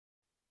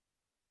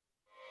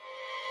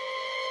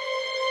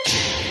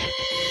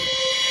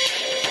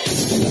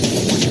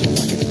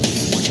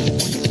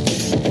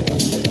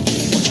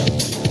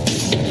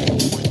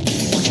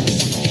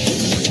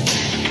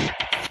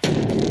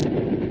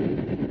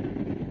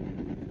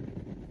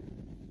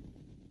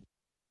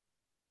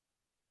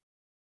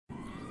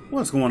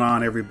What's going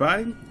on,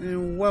 everybody,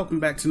 and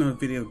welcome back to another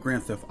video of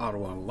Grand Theft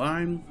Auto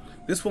Online.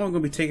 This one I'm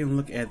going to be taking a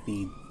look at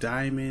the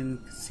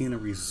Diamond Casino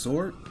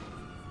Resort,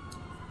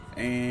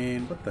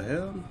 and what the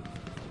hell,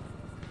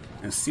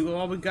 and see what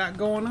all we got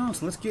going on.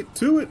 So let's get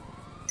to it.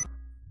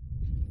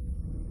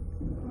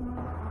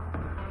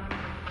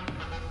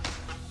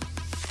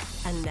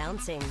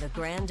 Announcing the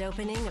grand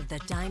opening of the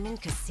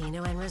Diamond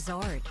Casino and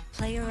Resort.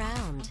 Play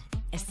around.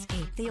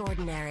 Escape the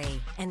ordinary.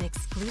 An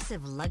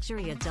exclusive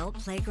luxury adult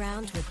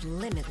playground with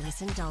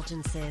limitless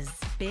indulgences.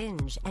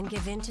 Binge and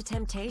give in to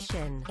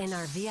temptation in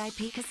our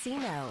VIP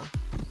casino.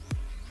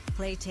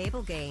 Play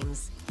table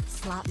games,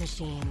 slot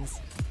machines,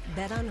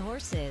 bet on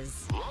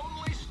horses.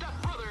 Lonely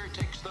stepbrother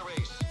takes the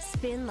race.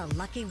 Spin the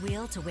lucky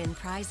wheel to win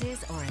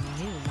prizes or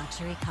a new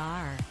luxury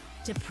car.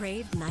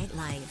 Depraved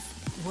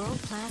nightlife,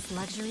 world-class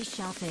luxury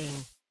shopping.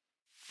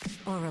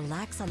 Or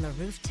relax on the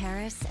roof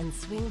terrace and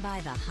swing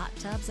by the hot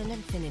tubs and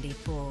infinity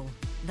pool.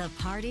 The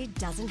party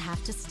doesn't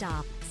have to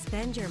stop.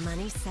 Spend your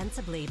money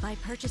sensibly by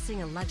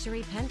purchasing a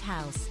luxury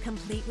penthouse,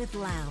 complete with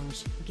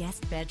lounge,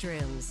 guest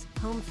bedrooms,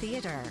 home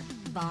theater,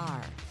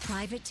 bar,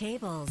 private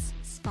tables,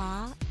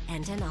 spa,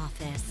 and an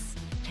office.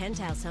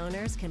 Penthouse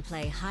owners can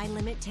play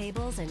high-limit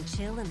tables and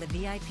chill in the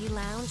VIP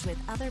lounge with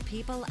other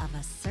people of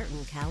a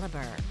certain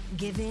caliber.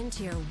 Give in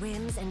to your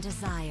whims and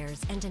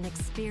desires and an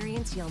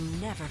experience you'll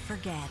never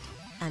forget.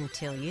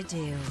 Until you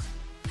do.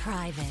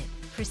 Private,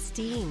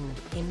 pristine,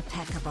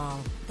 impeccable.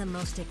 The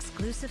most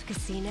exclusive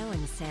casino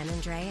in San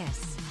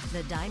Andreas.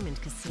 The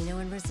Diamond Casino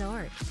and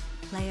Resort.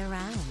 Play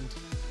around.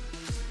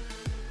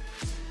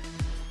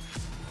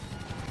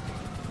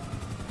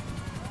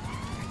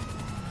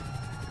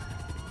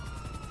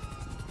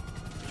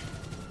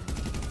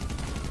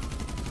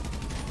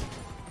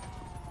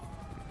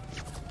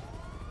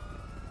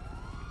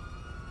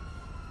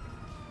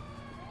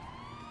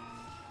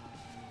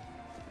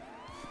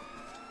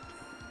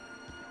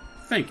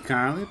 Thank you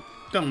kindly.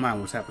 Don't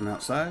mind what's happening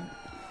outside.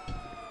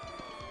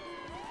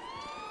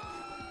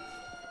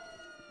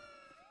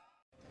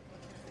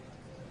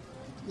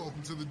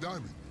 Welcome to the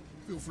Diamond.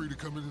 Feel free to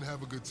come in and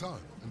have a good time.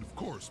 And of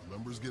course,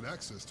 members get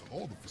access to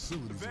all the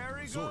facilities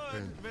Very of the resort.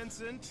 good,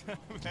 Vincent.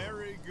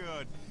 Very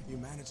good. You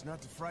managed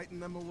not to frighten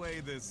them away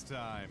this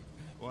time.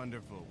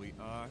 Wonderful. We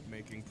are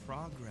making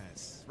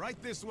progress.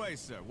 Right this way,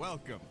 sir.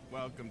 Welcome.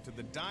 Welcome to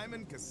the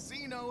Diamond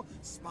Casino,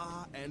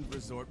 Spa, and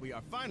Resort. We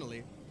are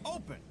finally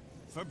open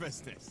for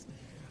business.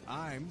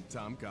 I'm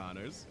Tom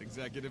Connors,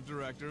 Executive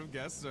Director of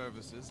Guest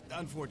Services.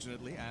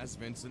 Unfortunately, as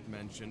Vincent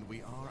mentioned,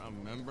 we are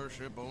a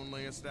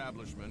membership-only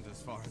establishment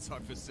as far as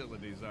our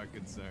facilities are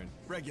concerned.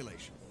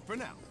 Regulation. For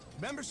now,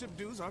 membership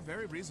dues are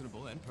very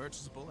reasonable and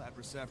purchasable at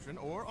reception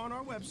or on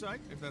our website,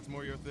 if that's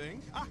more your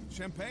thing. Ah,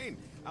 champagne.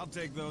 I'll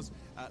take those.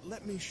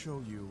 Let me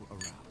show you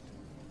around.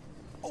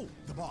 Oh,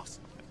 the boss.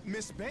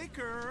 Miss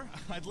Baker,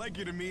 I'd like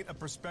you to meet a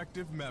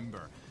prospective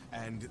member.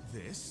 And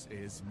this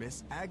is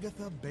Miss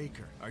Agatha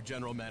Baker, our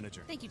general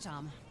manager. Thank you,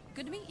 Tom.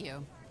 Good to meet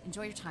you.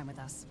 Enjoy your time with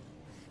us.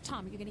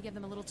 Tom, are you going to give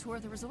them a little tour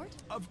of the resort?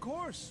 Of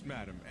course,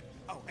 madam.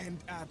 Oh, and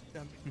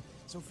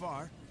so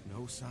far,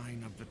 no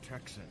sign of the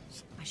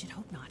Texans. I should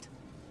hope not.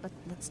 But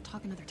let's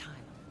talk another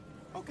time.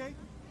 Okay.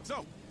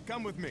 So,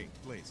 come with me,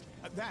 please.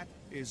 That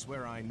is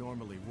where I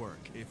normally work.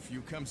 If you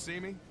come see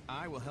me,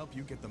 I will help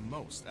you get the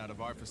most out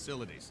of our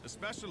facilities,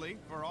 especially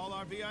for all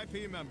our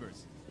VIP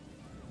members.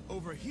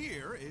 Over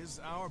here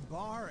is our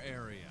bar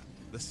area,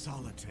 the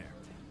Solitaire.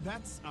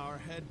 That's our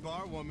head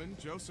bar woman,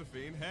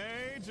 Josephine.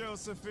 Hey,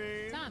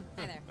 Josephine! Tom,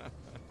 hi there.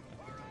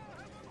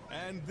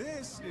 And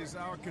this is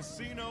our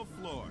casino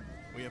floor.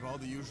 We have all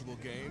the usual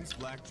games,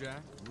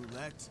 blackjack,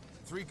 roulette,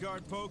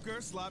 three-card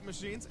poker, slot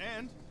machines,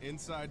 and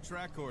inside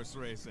track horse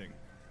racing.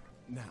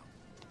 Now,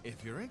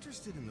 if you're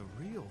interested in the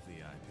real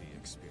VIP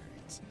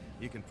experience,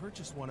 you can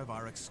purchase one of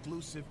our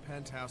exclusive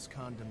penthouse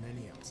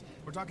condominiums.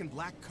 We're talking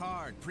black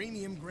card,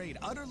 premium grade,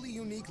 utterly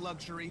unique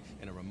luxury,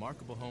 and a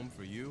remarkable home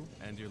for you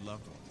and your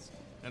loved ones.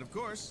 And of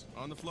course,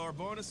 on-the-floor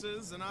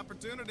bonuses and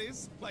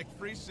opportunities like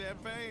free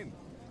champagne.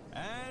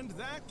 And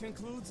that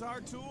concludes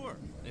our tour.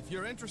 If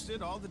you're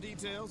interested, all the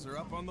details are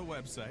up on the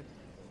website.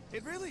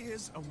 It really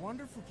is a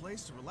wonderful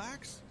place to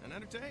relax and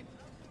entertain.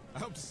 I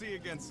hope to see you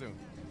again soon.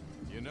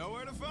 You know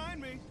where to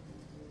find me.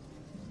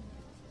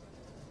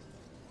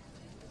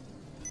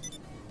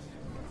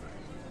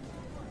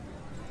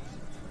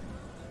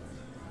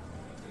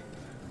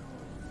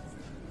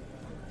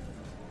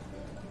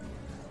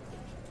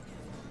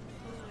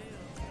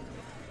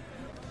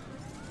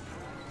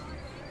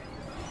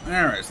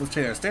 Alright, so let's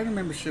check it out. Standard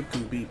membership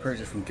can be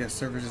purchased from guest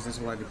services. This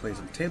will allow you to play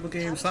some table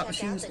games, slot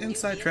machines,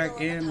 inside track,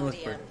 and with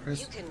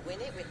press. You can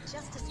win it with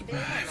just a spin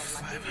on the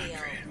lucky wheel.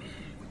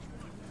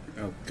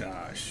 Oh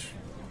gosh.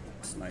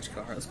 It's a nice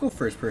car. Let's go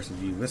first person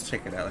view. Let's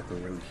check it out like we're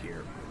really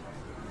here.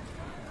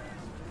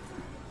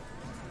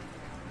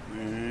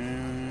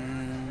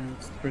 And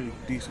pretty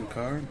decent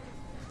car.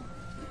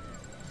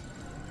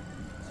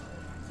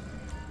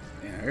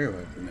 Yeah,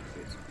 everybody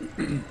benefits.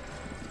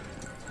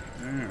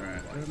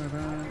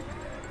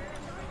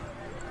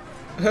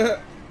 Alright.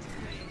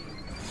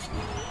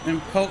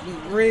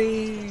 Impotent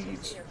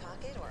rage. Your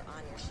pocket or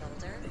on your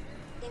shoulder?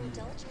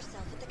 Indulge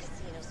yourself at the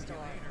casino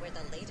store, where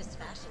the latest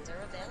fashions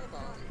are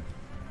available.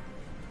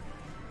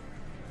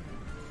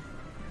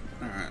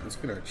 Alright, let's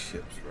get our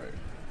chips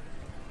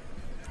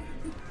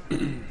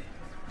right.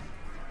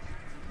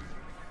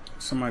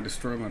 Somebody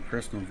destroyed my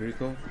personal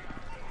vehicle.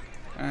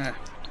 Ah,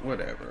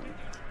 whatever.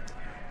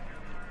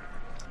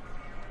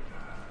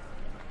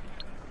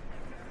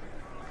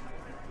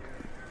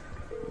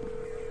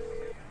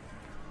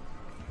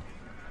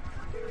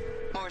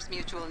 Morse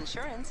Mutual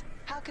Insurance.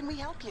 How can we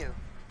help you?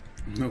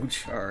 No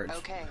charge.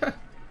 Okay.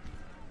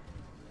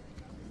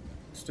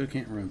 Still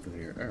can't run through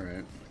here.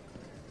 Alright.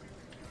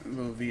 A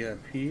little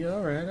VIP.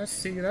 Alright, I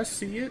see it. I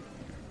see it.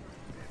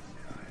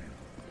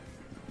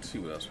 Let's see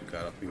what else we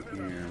got up in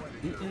here.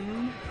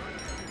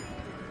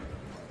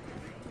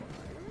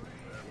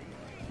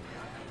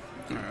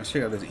 Alright, let's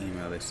check out this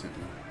email they sent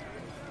me.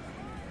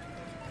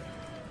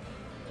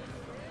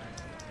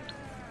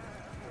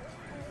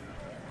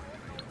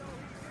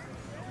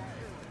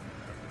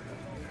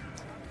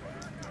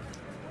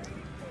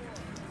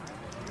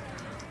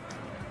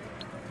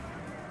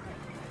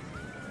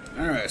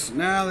 Alright, so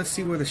now let's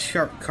see where the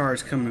shark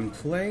cards come in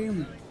play.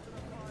 I'm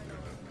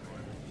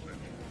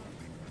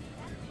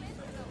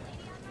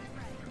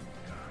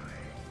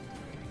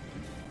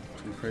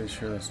pretty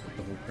sure that's what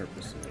the whole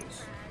purpose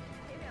is.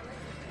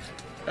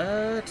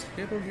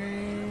 Table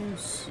games,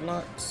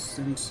 slots,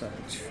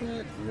 inside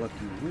track,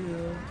 lucky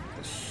wheel,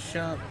 the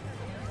shop,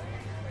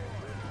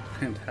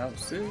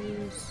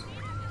 penthouses,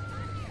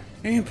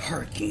 and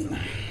parking.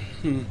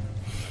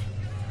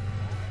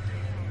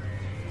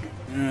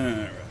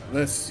 Alright,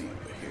 let's see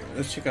here.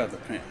 Let's check out the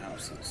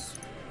penthouses.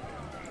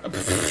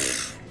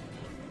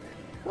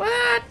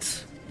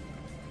 What?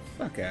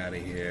 Fuck out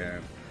of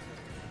here.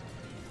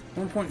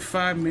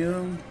 1.5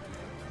 mil.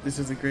 This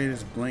is the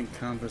greatest blank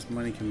canvas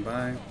money can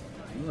buy.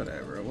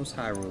 Whatever. What's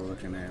Hyrule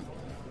looking at?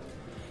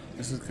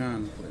 This is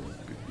kind of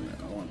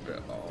I want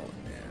that all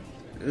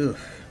in. Ugh.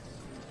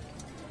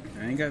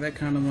 I ain't got that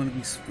kind of money to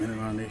be spending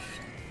on this.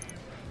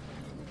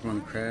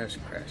 Run crash,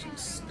 crashing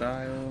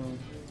style,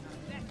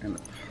 and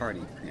the party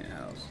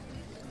penthouse.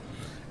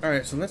 All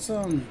right, so let's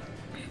we're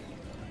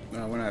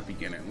not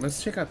beginning.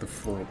 Let's check out the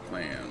floor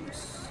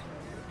plans.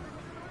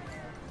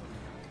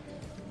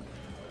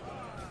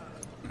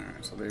 All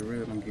right, so they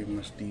really don't give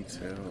much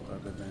detail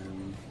other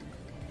than.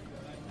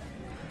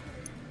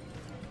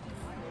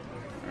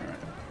 All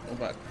right, what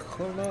about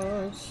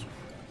colors?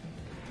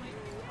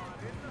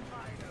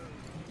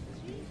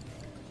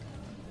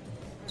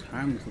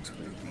 Timeless looks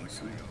pretty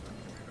decent.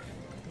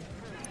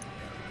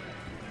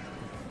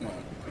 Well,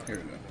 here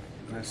we go.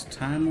 That's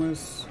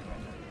timeless,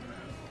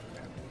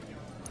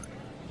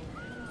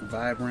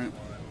 vibrant,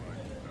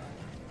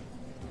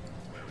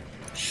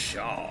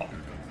 Shaw.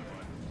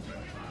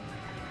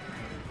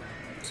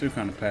 Two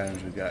kind of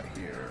patterns we got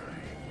here.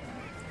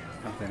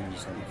 I think I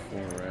just on the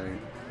floor,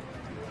 right?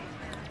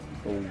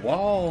 The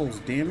walls,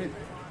 damn it.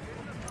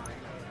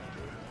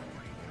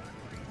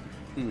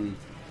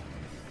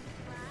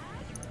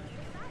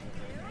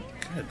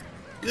 Good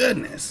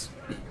goodness.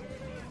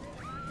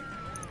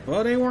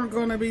 Well, they weren't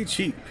going to be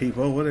cheap,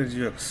 people. What did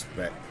you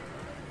expect?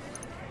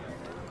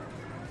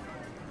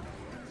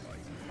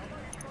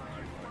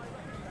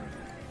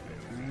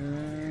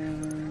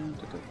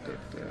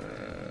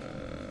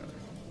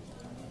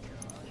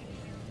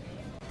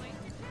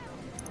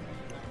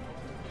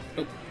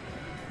 Oh.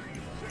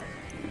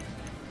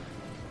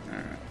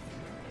 Alright.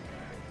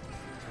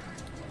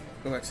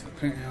 Go back to the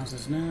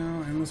penthouses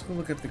now, and let's go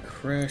look at the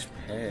crash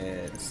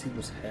pad and see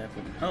what's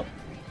happening. Oh!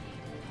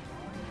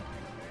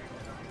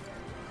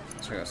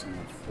 Check out some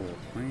more full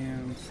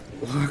plans.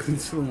 Walk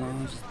into the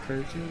lounge to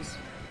purchase.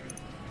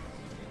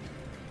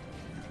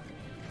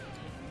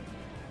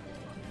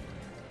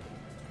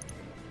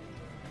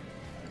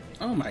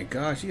 Oh my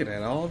gosh, you could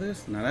add all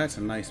this? Now that's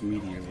a nice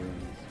media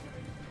room.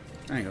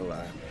 I ain't gonna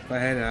lie. If I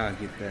had it, I'd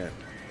get that.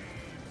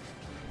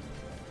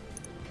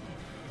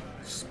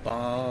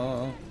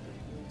 Spa.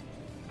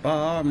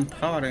 Bar and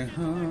party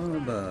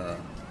hub. Ooh.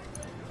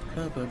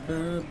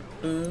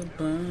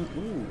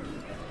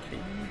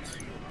 Arcades.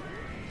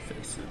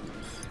 Faces.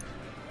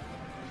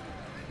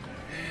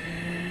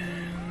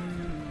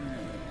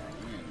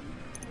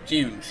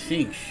 Gym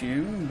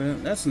Shinkshu.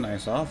 But that's a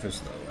nice office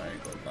though, I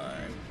ain't gonna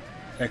lie.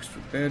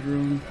 Extra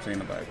bedroom, so ain't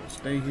nobody gonna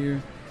stay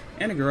here.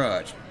 And a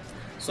garage.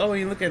 So when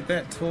you look at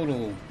that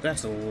total,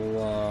 that's a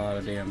lot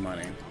of damn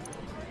money.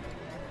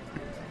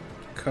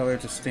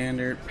 Colors are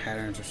standard,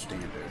 patterns are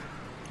standard.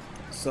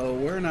 So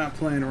we're not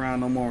playing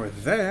around no more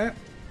with that.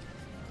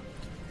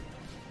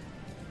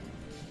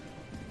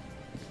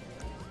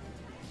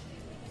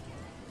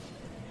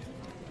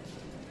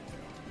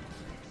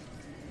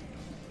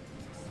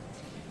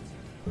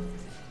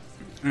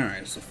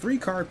 Alright, so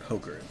 3-card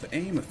poker. The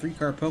aim of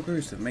 3-card poker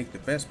is to make the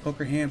best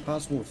poker hand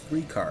possible with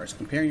 3 cards.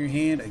 Comparing your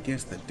hand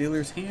against the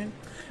dealer's hand.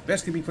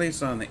 Bets can be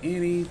placed on the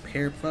ante,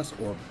 pair plus,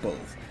 or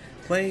both.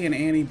 Play and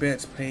ante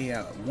bets pay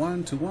out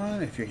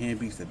 1-to-1 if your hand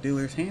beats the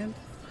dealer's hand.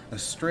 A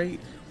straight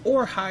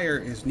or higher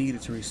is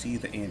needed to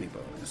receive the ante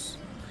bonus.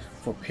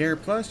 For pair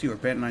plus, you are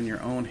betting on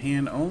your own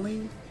hand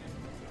only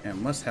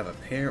and must have a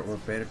pair or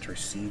better to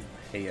receive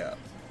payout.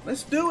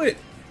 Let's do it!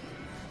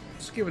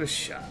 Let's give it a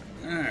shot.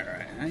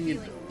 Alright, how you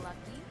doing?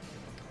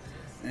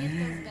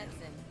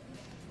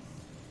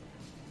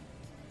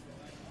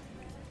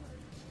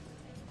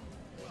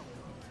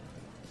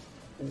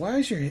 Why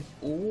is your...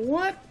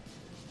 What?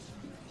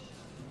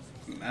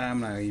 I'm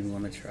not even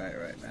going to try it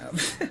right now.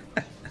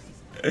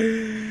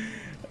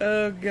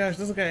 Oh gosh,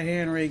 let's look at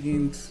hand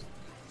rankings.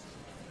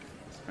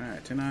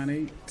 Alright, 10 on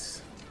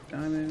 8.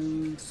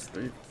 Diamonds,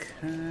 3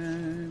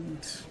 kind,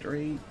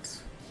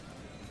 straight,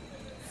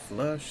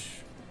 flush,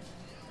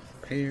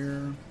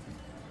 pair,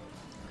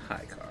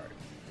 high card.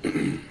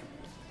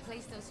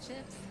 Place those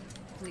chips,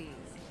 please.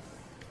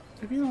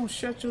 If you don't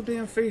shut your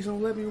damn face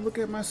and let me look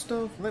at my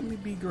stuff, let me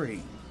be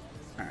great.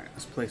 Alright,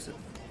 let's place it.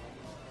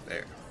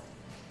 There.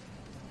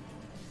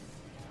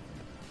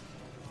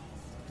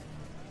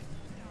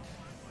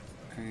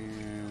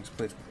 And let's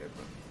place it there.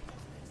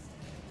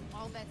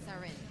 All bets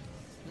are in.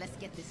 Let's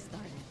get this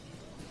started.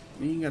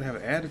 You ain't gotta have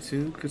an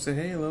attitude, cause say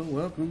hello,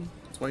 welcome.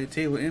 That's why your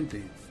table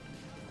empty.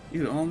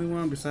 You're the only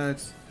one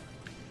besides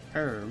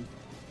her.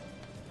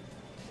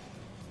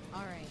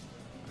 Alright.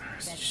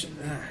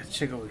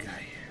 Check what we got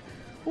here.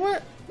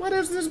 What? What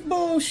is this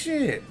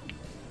bullshit?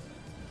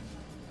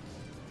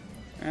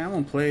 I'm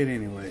gonna play it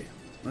anyway.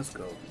 Let's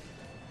go.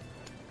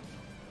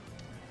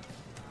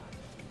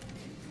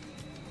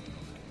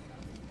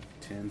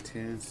 10,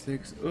 10,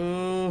 6.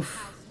 Oof.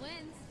 House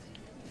wins.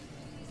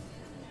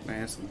 Man,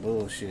 that's some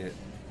bullshit.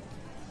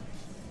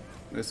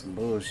 That's some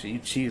bullshit. You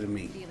cheated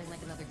me. Feeling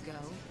like another go?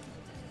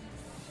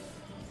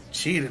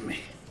 Cheated me.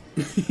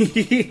 Bets,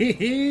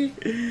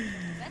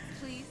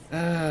 please.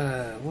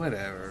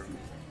 Whatever.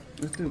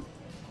 Let's do...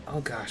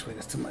 Oh gosh, wait,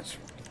 that's too much.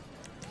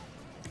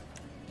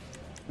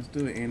 Let's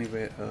do an ante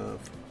bet of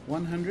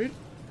 100.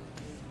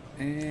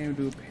 And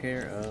we'll do a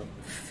pair of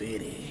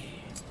 50.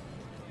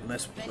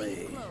 Let's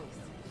play.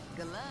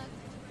 Good luck.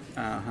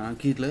 Uh-huh,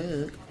 good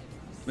luck.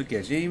 Look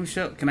at you, ain't even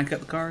show. Can I cut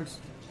the cards?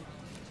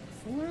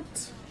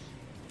 What?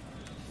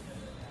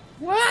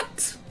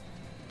 What?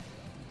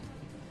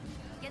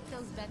 Get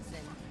those bets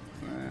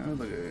in.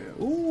 Look at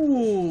that.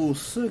 Ooh,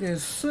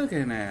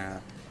 sucking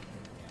now.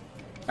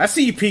 I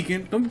see you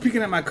peeking. Don't be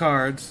peeking at my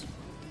cards.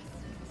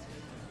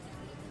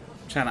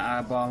 Trying to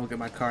eyeball, look at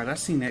my cards. I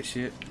seen that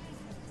shit.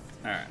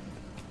 Alright.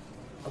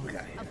 What we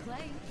got here? A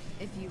play,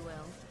 if you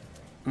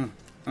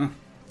will.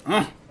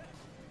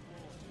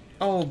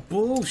 Oh,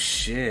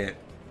 bullshit.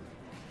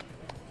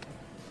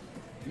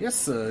 Yes,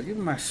 sir. Give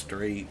me my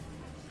straight.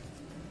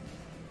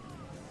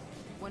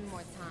 One more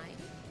time.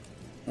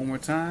 One more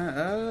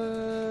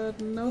time?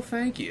 No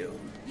thank you.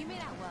 You made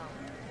out well.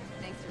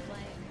 Thanks for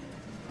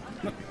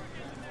playing.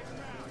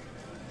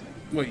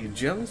 What, you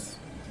jealous?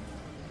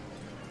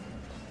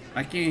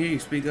 I can't hear you.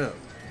 Speak up.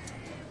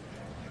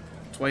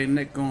 That's why your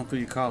neck going through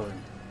your collar.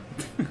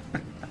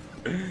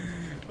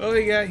 What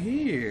we got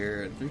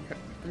here?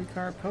 Three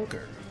card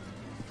poker.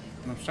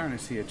 I'm starting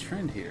to see a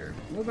trend here.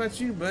 What about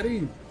you,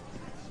 buddy?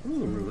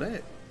 Ooh,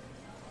 roulette.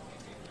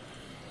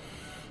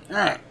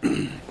 Alright.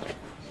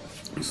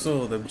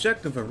 So the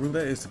objective of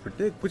roulette is to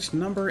predict which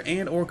number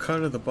and or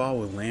color the ball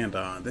will land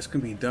on. This can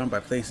be done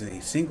by placing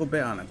a single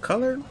bet on a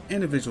color,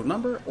 individual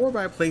number, or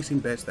by placing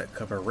bets that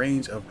cover a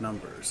range of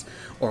numbers,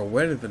 or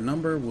whether the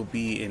number will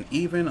be an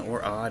even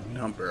or odd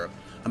number.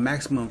 A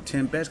maximum of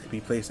 10 bets can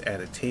be placed at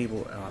a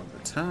table on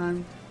the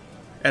time.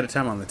 At a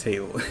time on the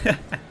table.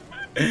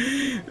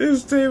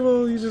 This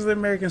table uses the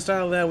American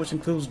style layout, which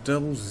includes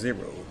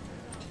 00.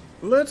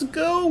 Let's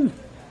go!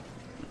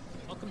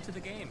 Welcome to the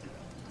game.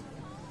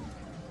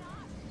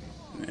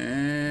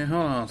 And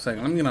hold on a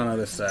second. Let me get on the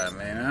other side,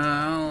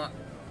 man.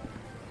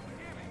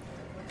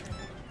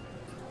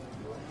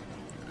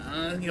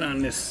 Let's get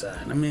on this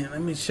side. Let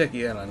me check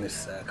you out on this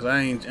side, cause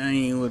I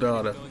ain't with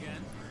all the.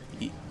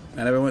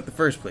 I never went the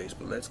first place,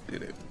 but let's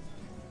get it.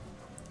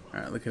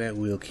 All right, look at that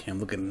wheel cam,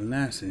 looking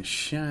nice and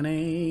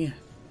shiny.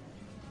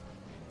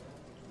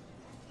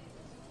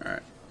 All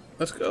right,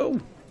 let's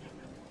go.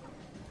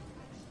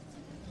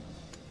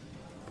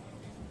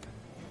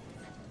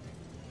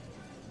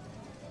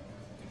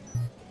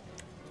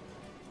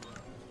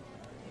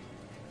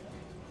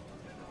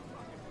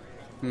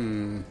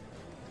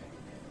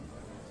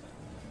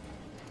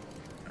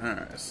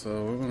 Alright,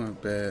 so we're gonna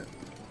bet.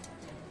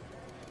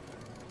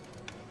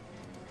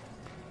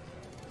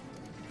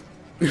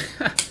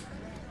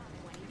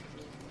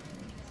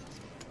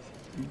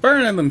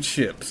 Burning them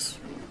chips.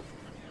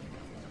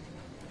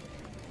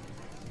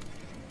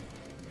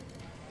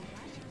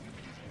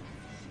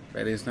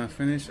 Bet is not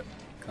finished.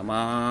 Come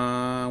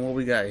on, what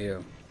we got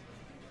here?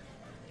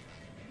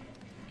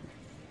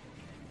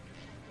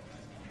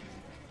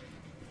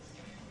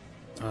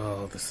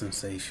 Oh, the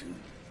sensation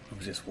of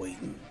just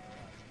waiting.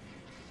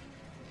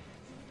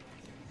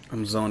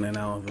 I'm zoning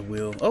out of the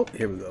wheel. Oh,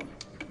 here we go.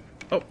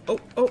 Oh, oh,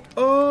 oh,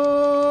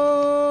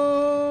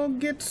 oh!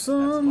 Get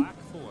some. That's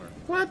black 4.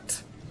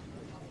 What?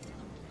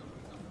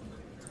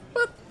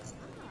 What?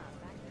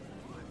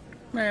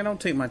 Man, don't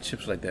take my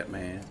chips like that,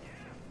 man.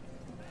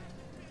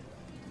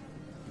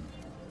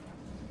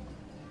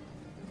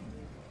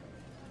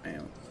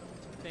 Man.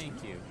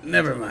 Thank you.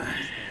 Never mind.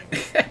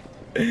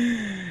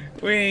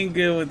 We ain't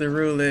good with the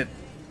roulette.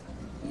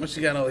 What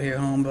you got over here,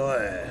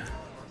 homeboy?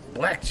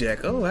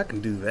 Blackjack. Oh, I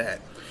can do that.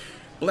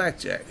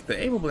 Blackjack.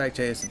 The aim of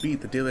blackjack is to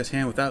beat the dealer's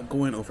hand without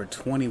going over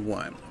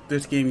 21.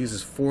 This game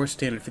uses 4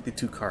 standard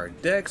 52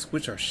 card decks,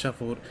 which are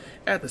shuffled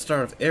at the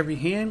start of every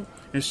hand.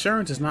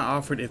 Insurance is not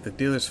offered if the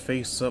dealer's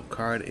face-up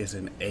card is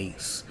an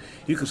ace.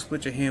 You can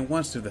split your hand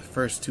once if the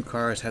first 2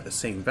 cards have the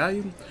same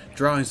value.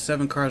 Drawing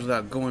 7 cards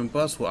without going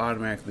bust will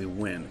automatically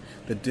win.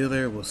 The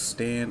dealer will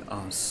stand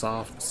on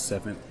soft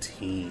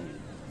 17.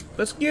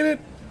 Let's get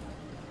it!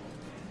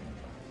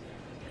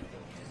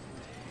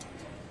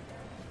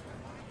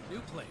 New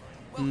plate.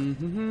 I'm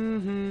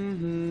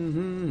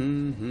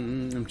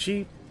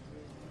cheap.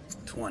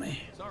 20.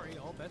 Sorry,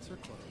 all bets are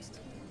closed.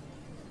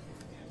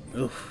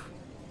 Oof.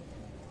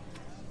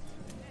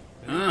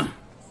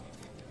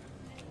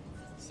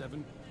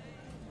 7.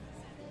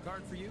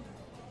 Card for you.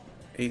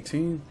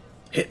 18.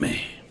 Hit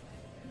me.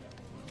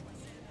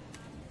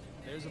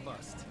 There's a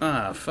bust.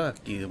 Ah,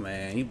 fuck you,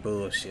 man. You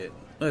bullshit.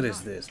 What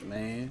is this,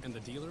 man? And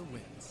the dealer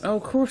wins. Oh,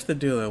 of course the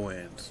dealer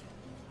wins.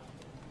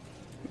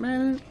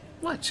 Man,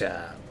 watch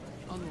out.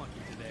 Unlucky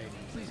today.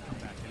 Please come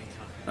back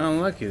anytime.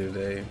 Unlucky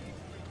today.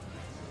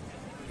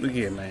 Look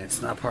here, man.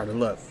 It's not part of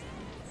luck.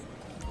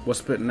 What's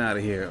spitting out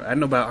of here? I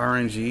know about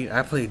RNG.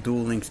 I play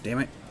Duel Links, damn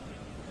it.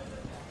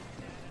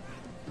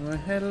 Well,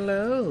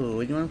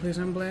 hello. You want to play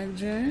some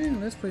blackjack?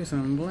 Let's play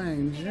some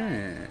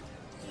blackjack.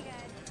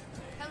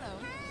 Hello.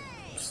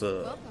 What's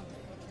up? Welcome.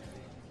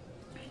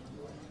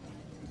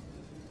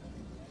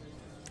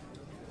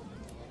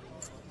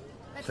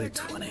 Play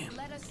 20.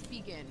 Let us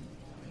begin.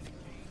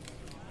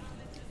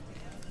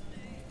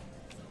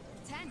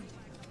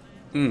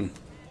 10.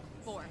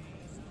 4.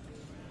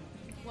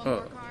 One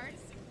more card.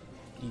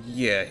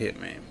 Yeah, hit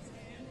me.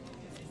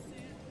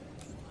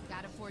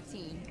 Got a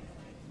 14.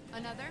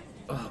 Another.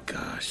 Oh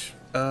gosh.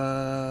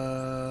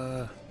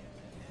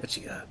 What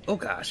you got? Oh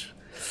gosh.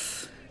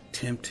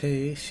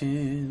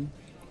 Temptation.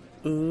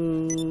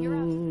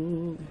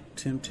 Ooh.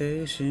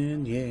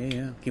 Temptation.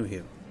 Yeah. Give me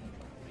here.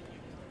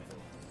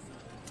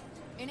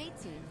 An 18.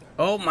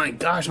 Oh my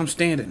gosh, I'm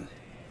standing.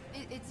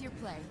 It's your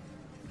play.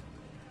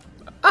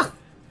 Ah!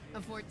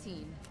 A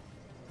 14.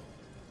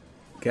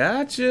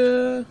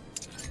 Gotcha.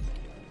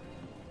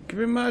 Give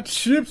me my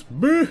chips,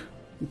 boo.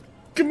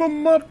 Give me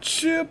my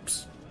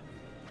chips.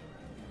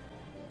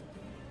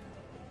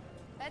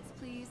 Bets,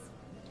 please.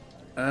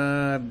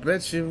 I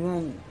bet you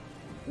won't.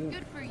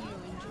 Good for you.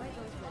 Enjoy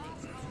those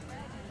winnings.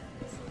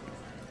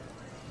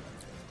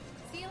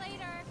 See you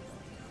later.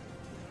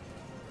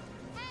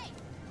 Hey!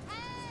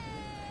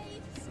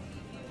 Hey!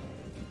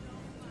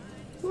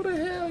 Who the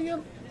hell,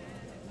 you?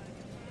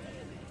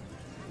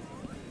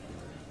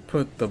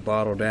 Put the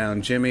bottle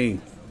down, Jimmy.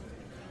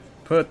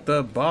 Put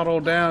the bottle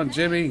down,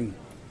 Jimmy.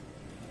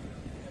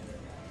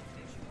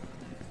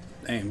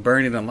 Dang,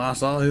 Bernie done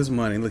lost all his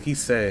money. Look,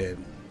 he's sad.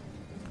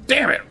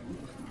 Damn it!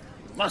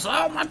 Lost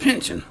all my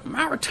pension,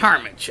 my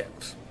retirement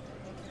checks.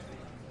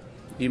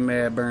 You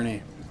mad,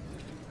 Bernie?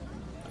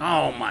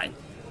 Oh my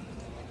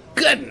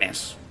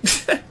goodness!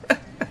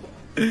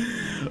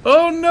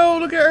 Oh no!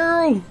 Look at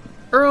Earl.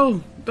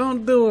 Earl,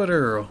 don't do it,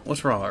 Earl.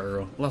 What's wrong,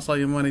 Earl? Lost all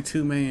your money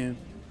too, man.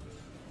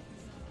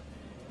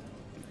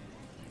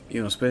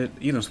 You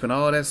don't spend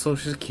all that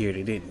Social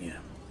Security, didn't you?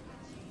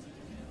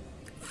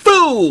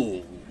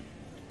 Fool!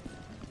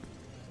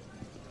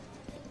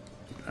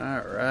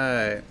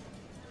 Alright.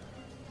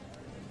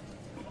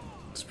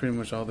 It's pretty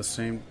much all the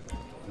same.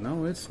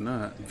 No, it's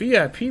not.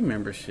 VIP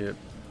membership.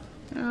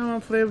 I don't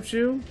want to play with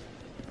you.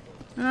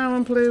 I don't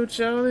want to play with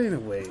y'all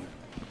anyway.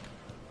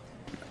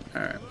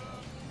 Alright.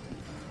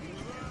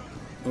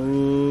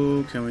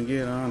 Ooh, can we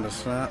get on the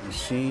slot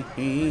machine?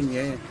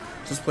 Yeah.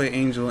 Let's play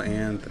Angel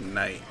and the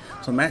Knight.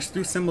 So match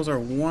 3 symbols are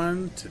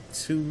 1 to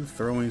 2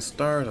 throwing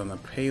stars on the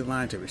pay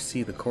line to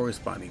receive the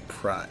corresponding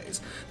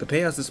prize. The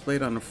payouts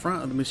displayed on the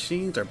front of the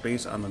machines are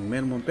based on the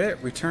minimum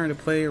bet. Return to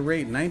player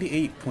rate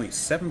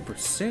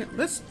 98.7%.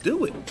 Let's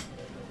do it.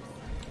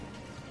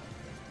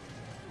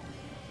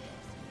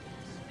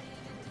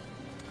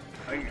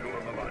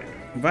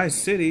 Vice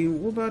City,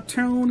 what about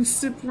Tony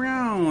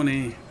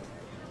Cipriani?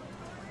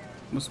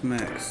 What's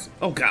max?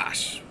 Oh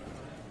gosh.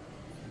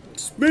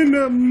 Spin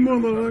that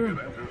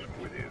motherfucker.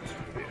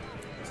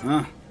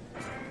 Huh?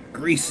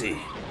 Greasy.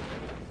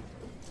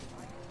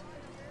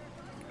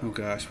 Oh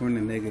gosh, we're in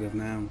the negative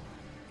now.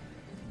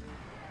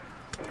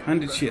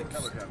 100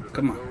 chips.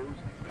 Come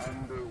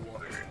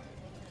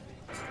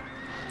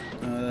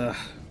on.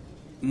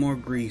 More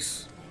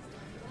grease.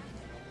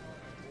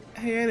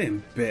 Hey, I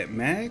didn't bet,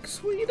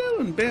 Max. What you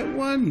doing? Bet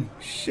one.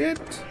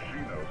 Shit.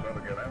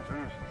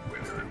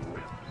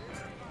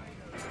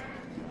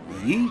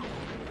 Yeet.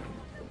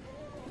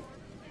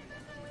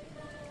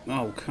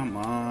 Oh, come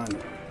on.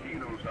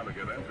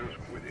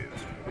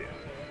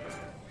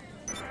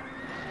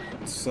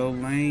 It's so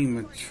lame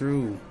and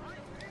true.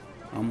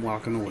 I'm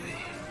walking away.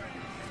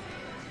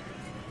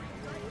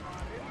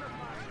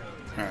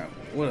 Alright,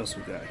 what else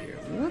we got here?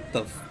 What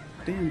the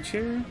damn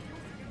chair?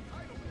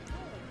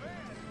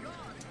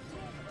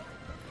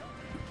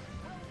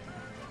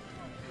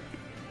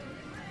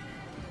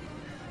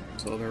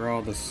 So they're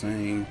all the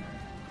same.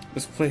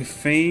 Let's play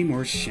Fame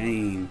or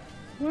Shame.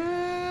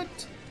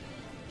 What?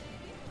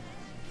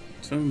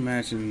 So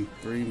imagine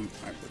 3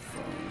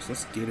 microphones.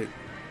 Let's get it.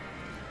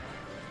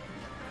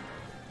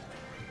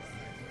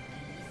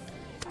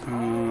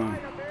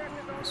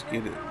 Let's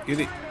get it. Get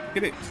it.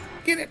 Get it.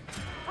 Get it.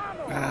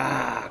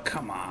 Ah,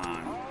 come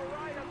on.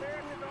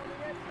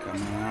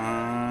 Come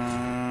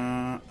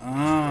on.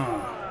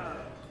 Ah.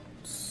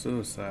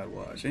 Suicide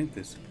Watch. Ain't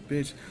this a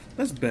bitch?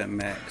 Let's bet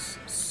max.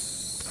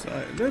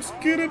 Let's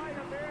get it.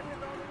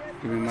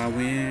 Give me my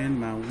win.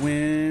 My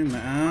win.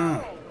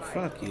 Ah.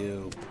 Fuck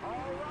you.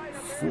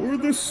 For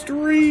the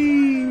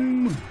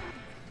stream.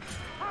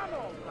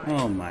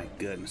 Oh my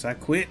goodness. I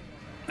quit.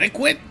 I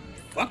quit.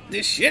 Fuck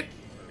this shit.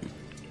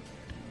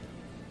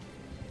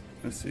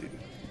 Let's see.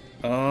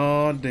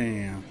 Oh,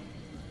 damn.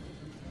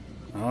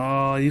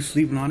 Oh, you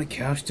sleeping on the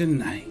couch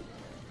tonight.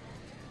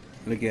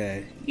 Look at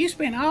it. You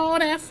spent all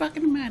that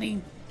fucking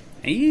money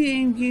and you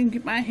ain't gonna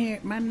get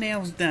my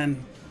nails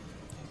done.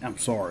 I'm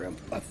sorry.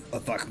 I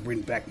thought I could bring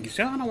it back. You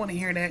said, I don't want to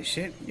hear that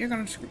shit. You're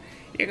gonna sleep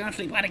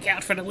on the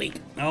couch for the week.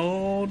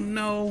 Oh,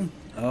 no.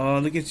 Oh,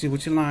 look at you.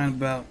 What you lying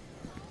about?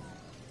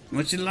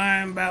 What you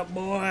lying about,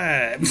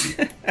 boy?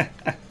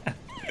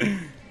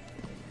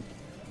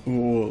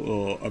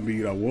 I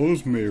mean, I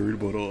was married,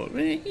 but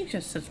man, he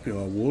just such a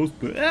I was,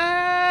 but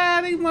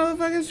these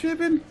motherfuckers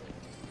tripping.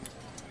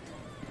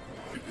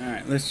 All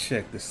right, let's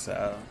check this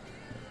out.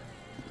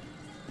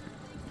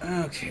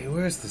 Okay,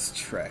 where's this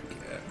track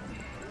at?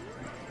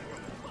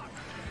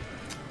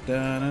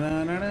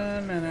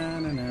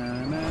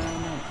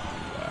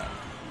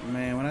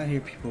 Man, when I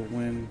hear people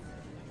win,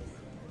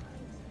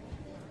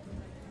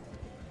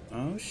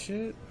 oh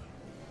shit,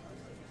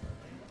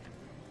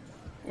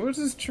 where's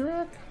this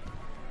track?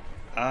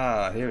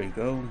 Ah, here we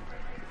go.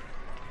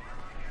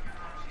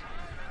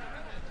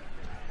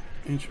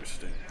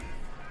 Interesting.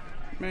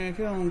 Man, if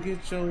you don't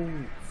get your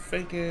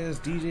fake ass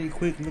DJ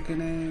Quick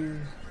looking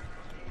ass.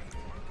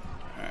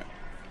 Alright.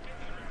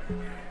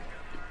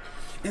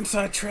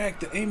 Inside track.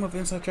 The aim of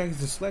inside track is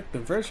to select the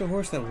virtual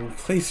horse that will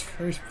place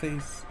first in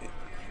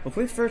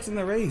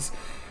the race.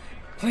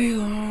 Play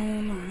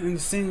alone in a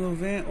single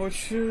event or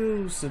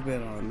choose to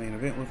bet on a main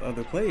event with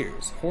other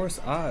players. Horse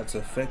odds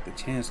affect the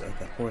chance of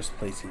the horse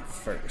placing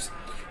first.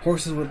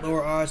 Horses with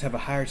lower odds have a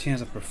higher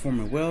chance of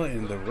performing well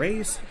in the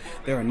race.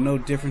 There are no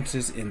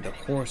differences in the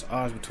horse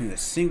odds between the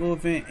single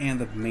event and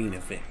the main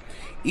event.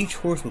 Each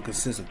horse will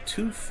consist of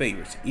 2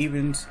 favorites,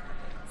 evens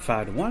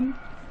 5-1,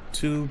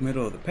 2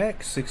 middle of the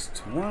pack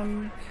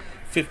 6-1,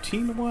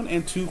 15-1,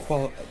 and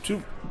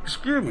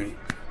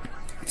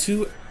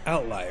 2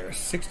 outliers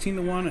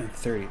 16-1 and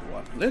 30-1.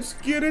 Let's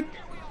get it.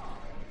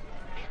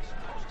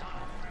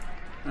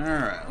 All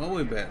right, what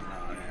we betting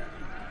on here?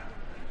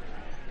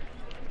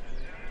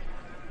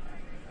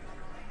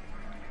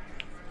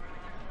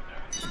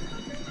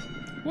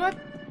 What?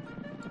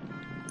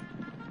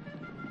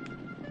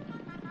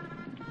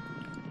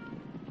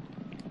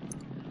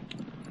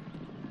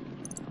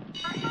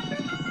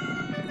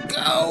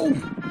 Go!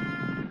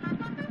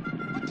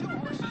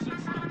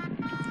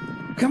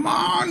 Come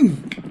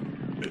on!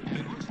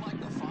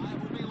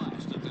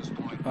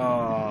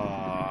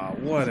 Oh,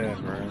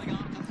 whatever.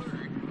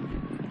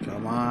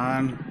 Come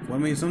on.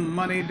 Win me some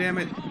money, damn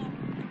it.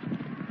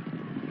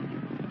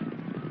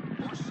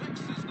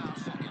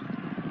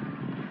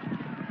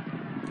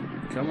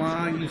 Come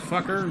on, you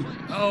fucker.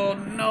 Oh,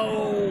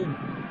 no.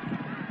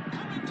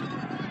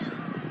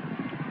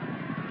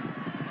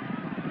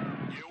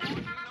 You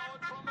wouldn't know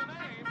it from the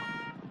name,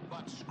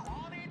 but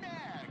Scrawny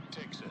Nag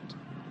takes it.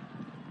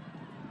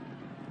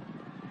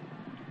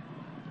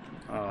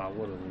 Ah,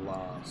 what a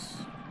loss.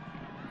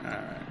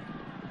 Alright.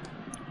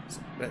 Let's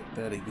bet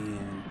that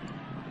again.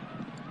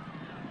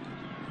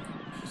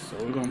 So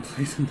we're gonna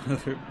place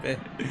another bet.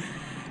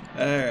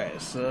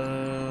 Alright,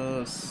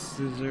 so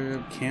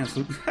scissor,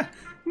 cancel.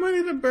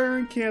 Money to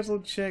burn, cancel,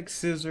 check,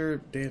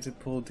 scissor, dancing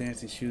pull,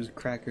 dancing shoes,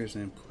 crackers,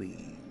 and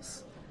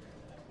please.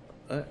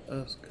 Let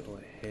us go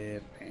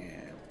ahead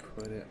and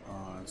put it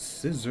on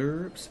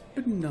scissor.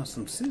 Spitting on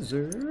some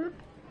scissor.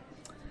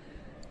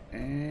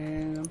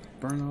 And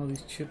burn all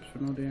these chips for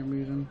no damn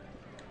reason.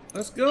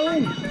 Let's go!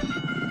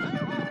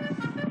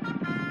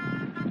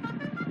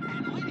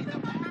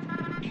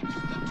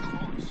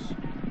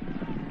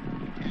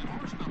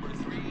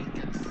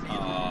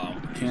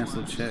 Oh,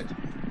 cancel check.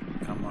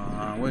 Come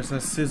on, where's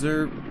that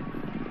scissor?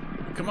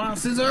 Come on,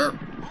 scissor!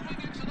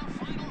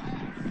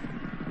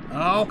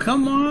 Oh,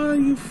 come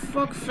on, you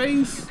fuck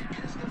face!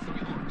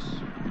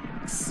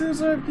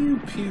 Scissor, you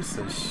piece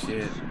of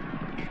shit.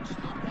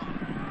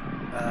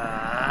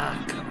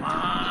 Ah, come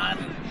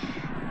on.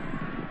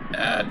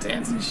 Ah,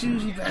 dancing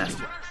shoes, you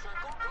bastard.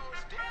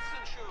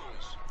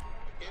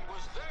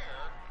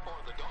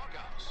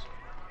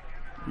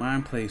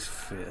 Mine plays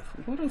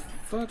 5th. What a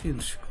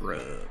fucking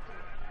scrub.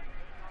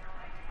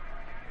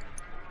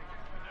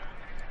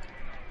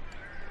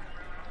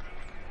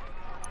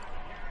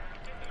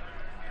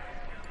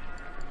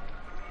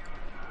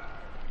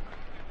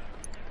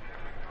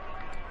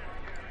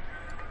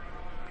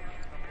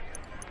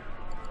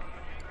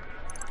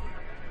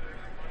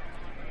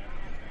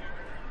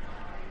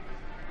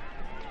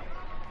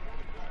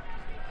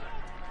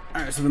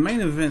 Alright, so the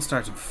main event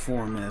starts in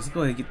 4 minutes. Let's go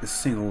ahead and get the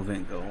single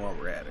event going while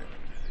we're at it.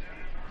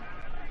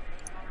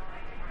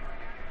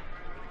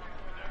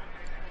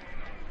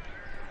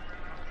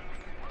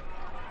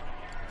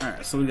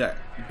 Alright, so we got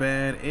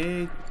Bad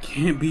Egg,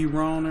 Can't Be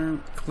Wronger,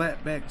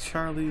 Clapback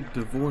Charlie,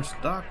 Divorced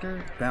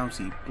Doctor,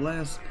 Bouncy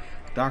Bless,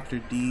 Dr.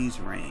 D's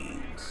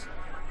Reigns.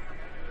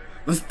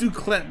 Let's do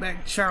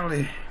Clapback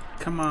Charlie.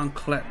 Come on,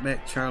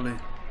 Clapback Charlie.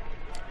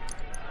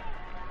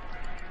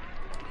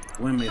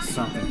 Win me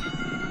something.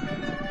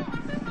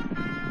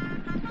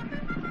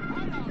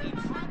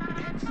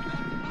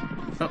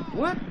 Oh,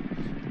 what?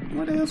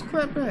 What the hell's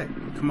Clapback?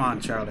 Come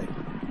on, Charlie.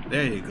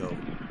 There you go.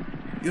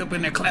 Get up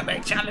in there,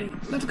 Clapback Charlie.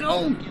 Let's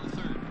go.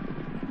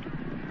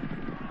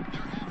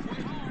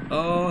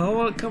 Oh,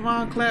 hold on. Come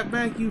on,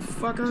 Clapback, you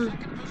fucker.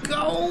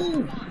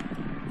 Go.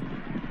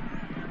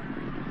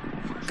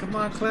 Come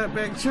on,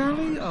 Clapback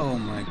Charlie. Oh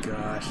my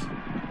gosh.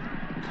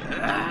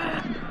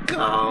 Ah,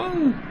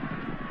 go.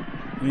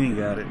 We ain't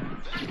got it.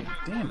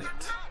 Damn it.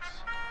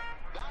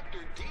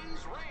 Dr.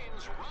 D's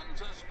Reigns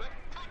runs a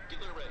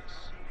spectacular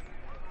race.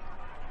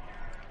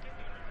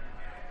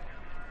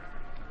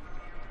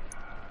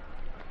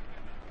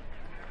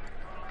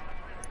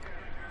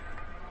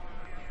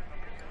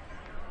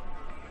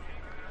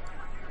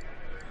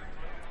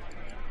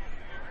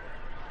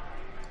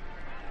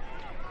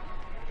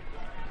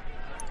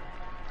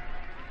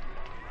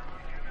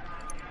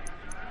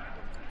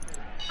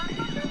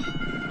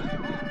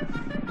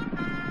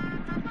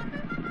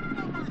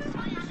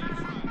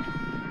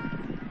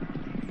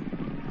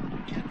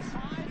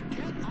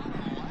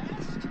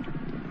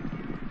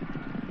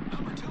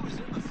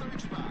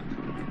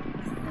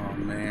 Oh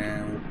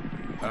man,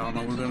 I don't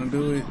know we're gonna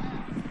do it.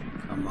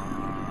 Come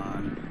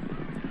on.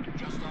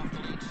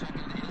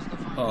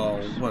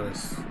 Oh, what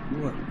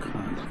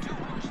kind of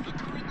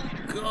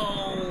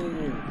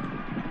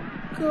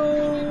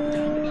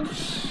go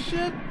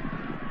shit.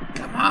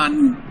 Come on.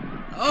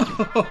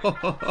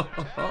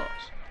 Oh.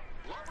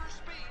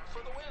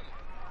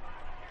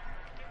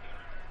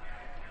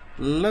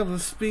 Level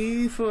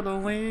speed for the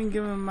win.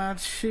 Give me my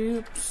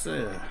chips.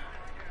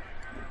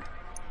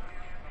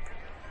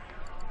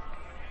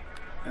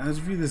 Let's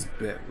view this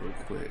bet real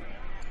quick.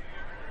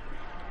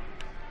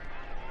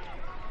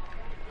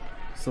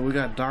 So we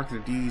got Dr.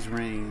 D's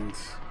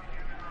Reigns.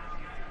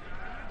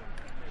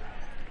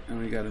 And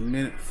we got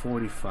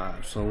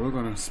 1:45. So we're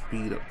going to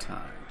speed up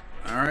time.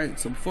 Alright,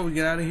 so before we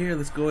get out of here,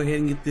 let's go ahead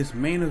and get this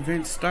main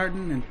event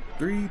starting in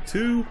 3,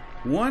 2,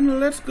 1.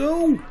 Let's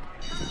go!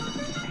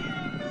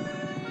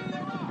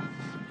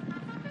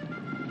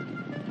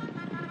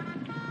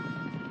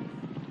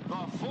 The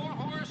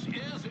 4-horse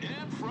is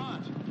in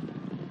front.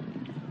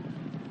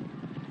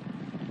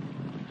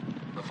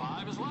 The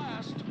 5 is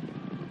last.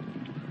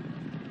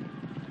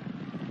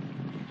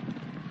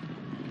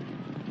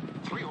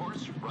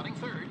 3-horse running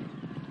third.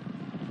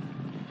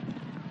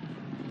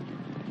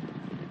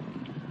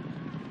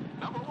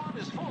 Number 1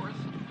 is fourth.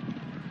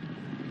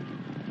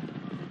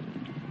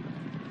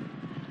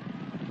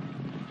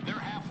 They're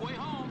halfway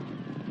home.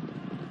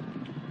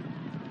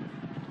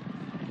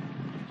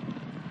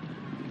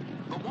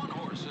 The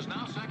 1-horse is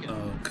now second.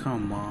 Oh,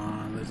 come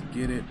on. Let's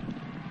get it.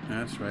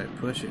 That's right.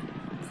 Push it.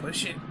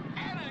 Push it.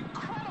 An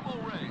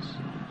incredible race.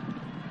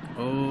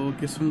 Oh,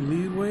 get some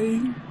leadway.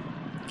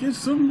 Get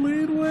some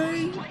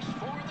leadway. Place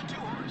for the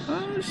 2-horse.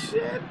 Oh,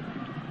 shit.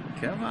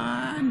 Come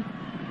on.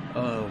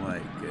 Oh, my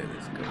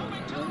goodness. Go.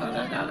 Come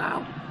on.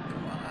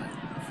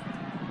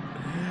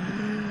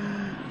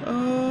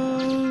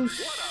 Oh,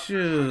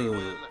 shoot.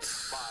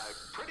 By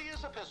Pretty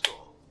as a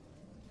Pistol.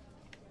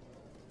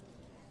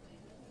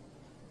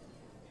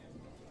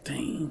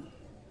 Dang.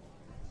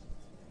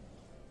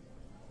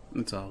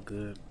 It's all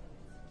good.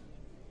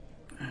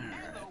 And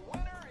the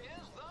winner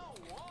is the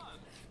 1.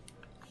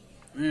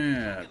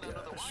 Yeah, Under the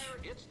gosh. wire,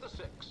 it's the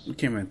 6. We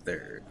came in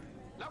third.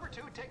 Number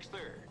 2 takes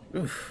third.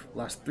 Oof,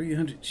 lost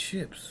 300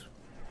 chips.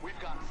 We've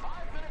got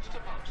 5 minutes to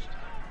post.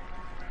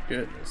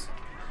 Goodness.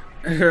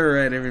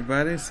 Alright,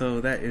 everybody,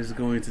 so that is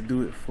going to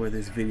do it for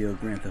this video,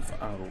 Grand Theft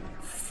Auto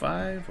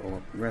 5,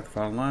 or Grand Theft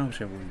Auto Online,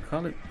 whichever you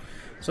call it.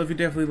 So if you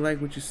definitely like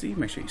what you see,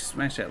 make sure you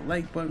smash that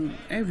like button.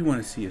 And if you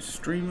want to see a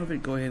stream of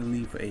it, go ahead and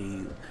leave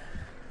a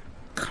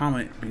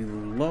comment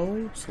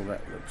below, so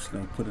that lets us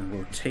know, put in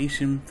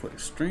rotation for the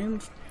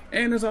streams.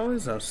 And as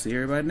always, I'll see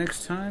everybody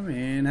next time,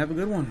 and have a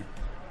good one.